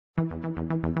Hi,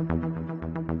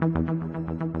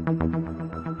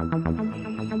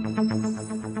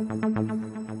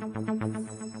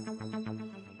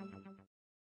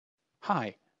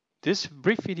 this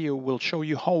brief video will show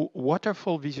you how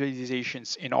waterfall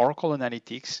visualizations in Oracle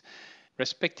Analytics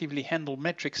respectively handle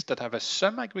metrics that have a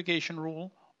sum aggregation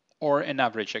rule or an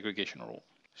average aggregation rule.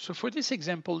 So for this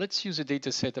example, let's use a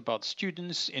data set about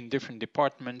students in different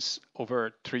departments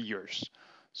over 3 years.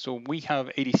 So we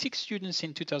have 86 students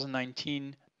in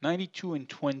 2019, 92 in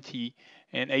 20,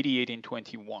 and 88 in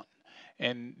 21.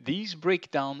 And these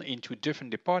break down into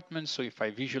different departments. So if I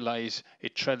visualize a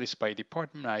trellis by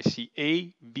department, I see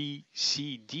A, B,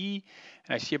 C, D,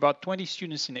 and I see about 20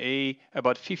 students in A,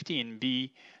 about 50 in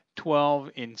B,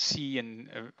 12 in C, and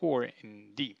 4 in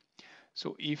D.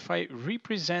 So if I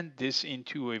represent this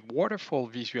into a waterfall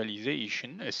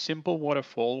visualization, a simple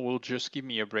waterfall will just give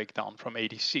me a breakdown from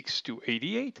 86 to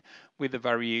 88 with the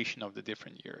variation of the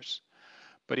different years.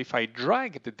 But if I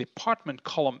drag the department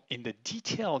column in the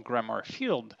detail grammar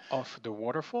field of the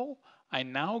waterfall, I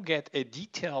now get a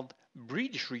detailed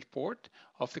bridge report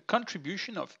of the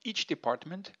contribution of each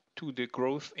department to the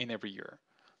growth in every year.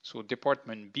 So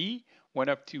department B went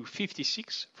up to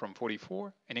 56 from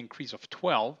 44, an increase of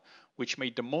 12, which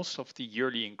made the most of the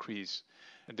yearly increase.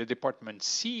 The department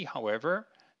C, however,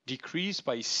 decreased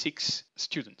by 6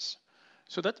 students.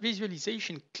 So that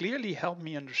visualization clearly helped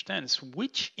me understand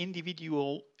which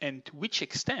individual and to which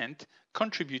extent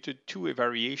contributed to a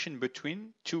variation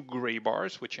between two gray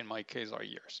bars, which in my case are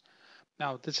years.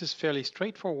 Now, this is fairly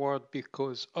straightforward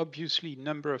because obviously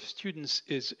number of students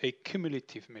is a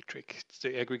cumulative metric.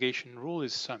 The aggregation rule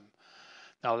is sum.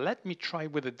 Now, let me try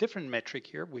with a different metric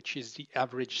here, which is the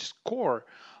average score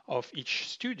of each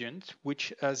student,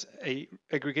 which has a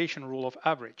aggregation rule of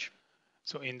average.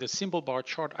 So in the symbol bar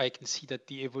chart, I can see that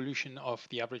the evolution of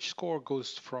the average score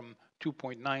goes from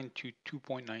 2.9 to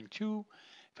 2.92.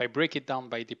 If I break it down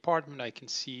by department, I can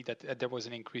see that there was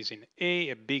an increase in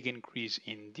A, a big increase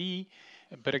in D.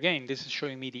 But again, this is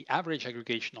showing me the average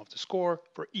aggregation of the score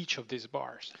for each of these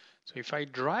bars. So if I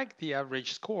drag the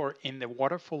average score in the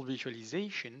waterfall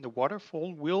visualization, the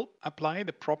waterfall will apply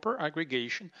the proper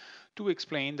aggregation to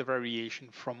explain the variation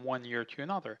from one year to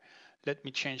another. Let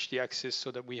me change the axis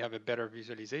so that we have a better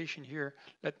visualization here.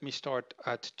 Let me start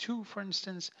at 2, for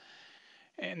instance.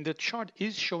 And the chart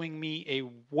is showing me a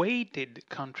weighted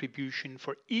contribution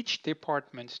for each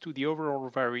department to the overall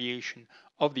variation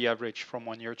of the average from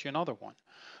one year to another one.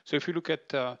 So if you look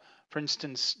at, for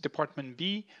instance, department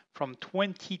B, from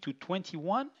 20 to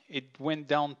 21, it went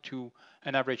down to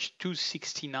an average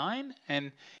 269.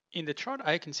 And in the chart,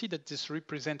 I can see that this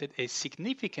represented a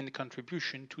significant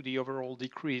contribution to the overall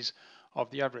decrease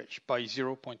of the average by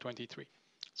 0.23.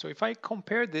 So if I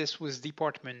compare this with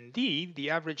department D, the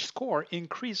average score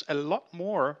increased a lot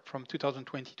more from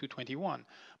 2020 to 21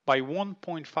 by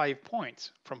 1.5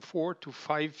 points, from 4 to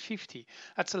 550.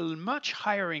 That's a much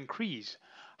higher increase.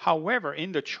 However,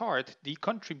 in the chart, the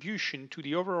contribution to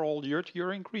the overall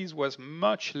year-to-year increase was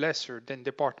much lesser than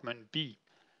department B.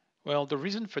 Well, the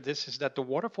reason for this is that the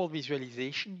waterfall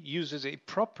visualization uses a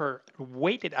proper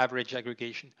weighted average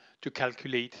aggregation to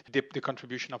calculate the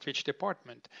contribution of each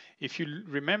department. If you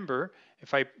remember,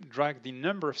 if I drag the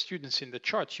number of students in the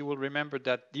chart, you will remember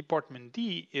that department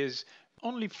D is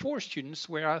only 4 students,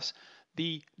 whereas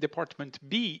the department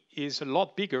B is a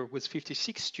lot bigger with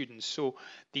 56 students. So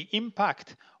the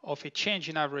impact of a change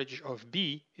in average of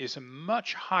B is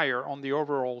much higher on the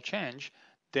overall change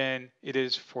than it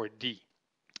is for D.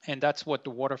 And that's what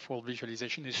the waterfall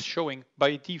visualization is showing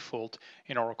by default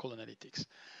in Oracle Analytics.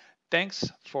 Thanks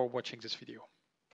for watching this video.